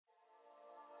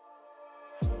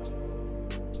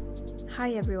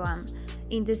Hi everyone!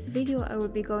 In this video I will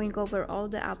be going over all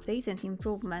the updates and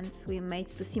improvements we made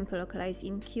to SimpleLocalize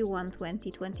in Q1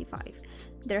 2025.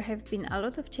 There have been a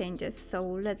lot of changes, so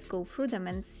let's go through them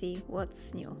and see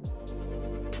what's new.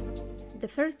 The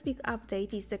first big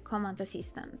update is the Command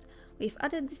Assistant. We've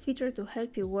added this feature to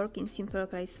help you work in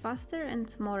SimpleLocalize faster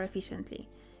and more efficiently.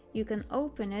 You can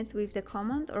open it with the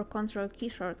Command or Control key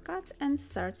shortcut and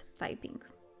start typing.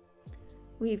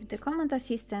 With the Command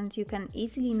Assistant, you can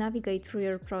easily navigate through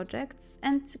your projects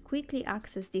and quickly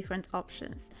access different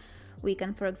options. We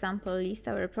can, for example, list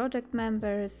our project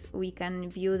members, we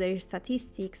can view their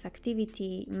statistics,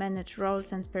 activity, manage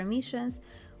roles and permissions,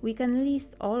 we can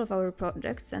list all of our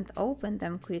projects and open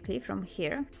them quickly from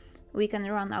here. We can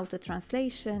run auto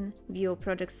translation, view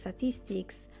project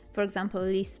statistics, for example,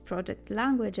 list project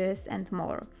languages and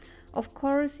more. Of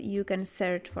course, you can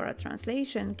search for a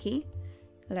translation key.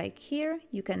 Like here,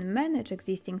 you can manage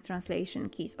existing translation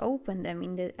keys, open them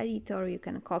in the editor, you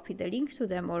can copy the link to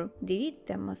them or delete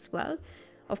them as well.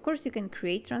 Of course, you can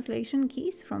create translation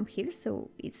keys from here, so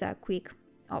it's a quick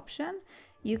option.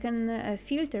 You can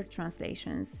filter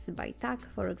translations by tag,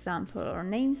 for example, or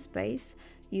namespace.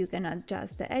 You can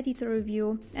adjust the editor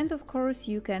view, and of course,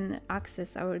 you can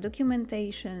access our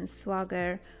documentation,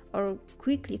 Swagger, or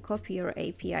quickly copy your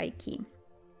API key.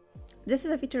 This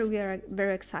is a feature we are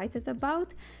very excited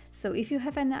about, so if you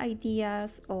have any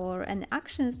ideas or any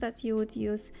actions that you would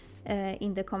use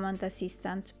in the Command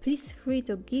Assistant, please feel free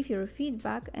to give your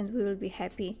feedback and we will be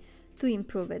happy to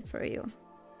improve it for you.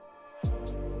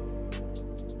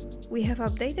 We have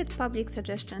updated public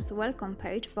suggestions welcome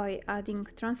page by adding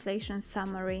translation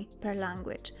summary per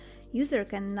language. User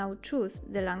can now choose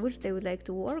the language they would like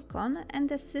to work on, and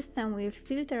the system will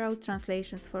filter out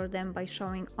translations for them by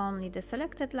showing only the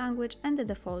selected language and the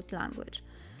default language.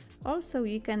 Also,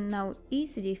 you can now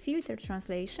easily filter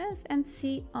translations and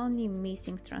see only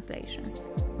missing translations.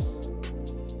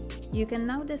 You can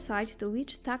now decide to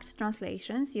which tagged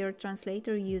translations your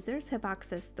translator users have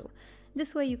access to.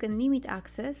 This way you can limit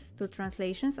access to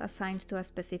translations assigned to a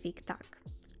specific tag.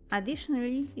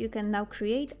 Additionally, you can now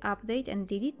create, update and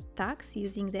delete tags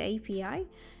using the API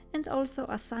and also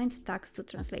assigned tags to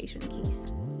translation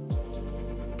keys.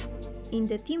 In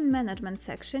the team management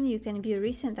section, you can view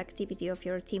recent activity of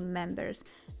your team members.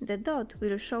 The dot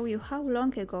will show you how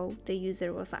long ago the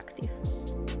user was active.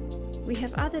 We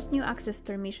have added new access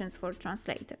permissions for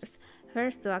translators.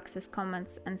 First, to access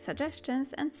comments and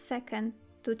suggestions, and second,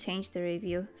 to change the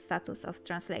review status of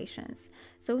translations.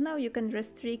 So now you can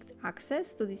restrict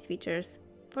access to these features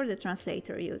for the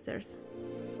translator users.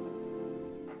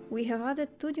 We have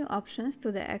added two new options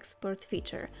to the export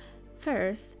feature.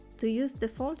 First, to use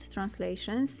default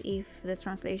translations if the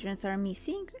translations are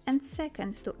missing, and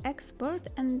second, to export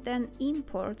and then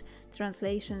import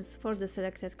translations for the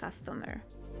selected customer.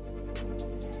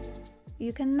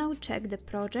 You can now check the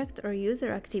project or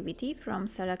user activity from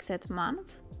selected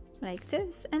month, like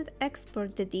this, and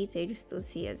export the details to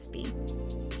CSV.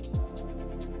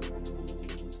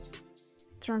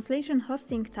 Translation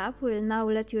Hosting tab will now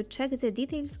let you check the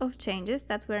details of changes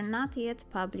that were not yet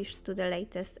published to the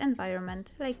latest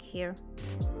environment, like here.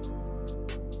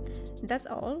 That's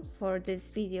all for this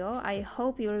video. I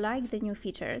hope you like the new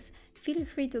features. Feel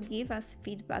free to give us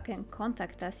feedback and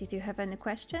contact us if you have any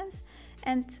questions.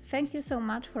 And thank you so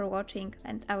much for watching,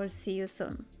 and I will see you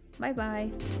soon. Bye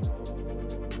bye!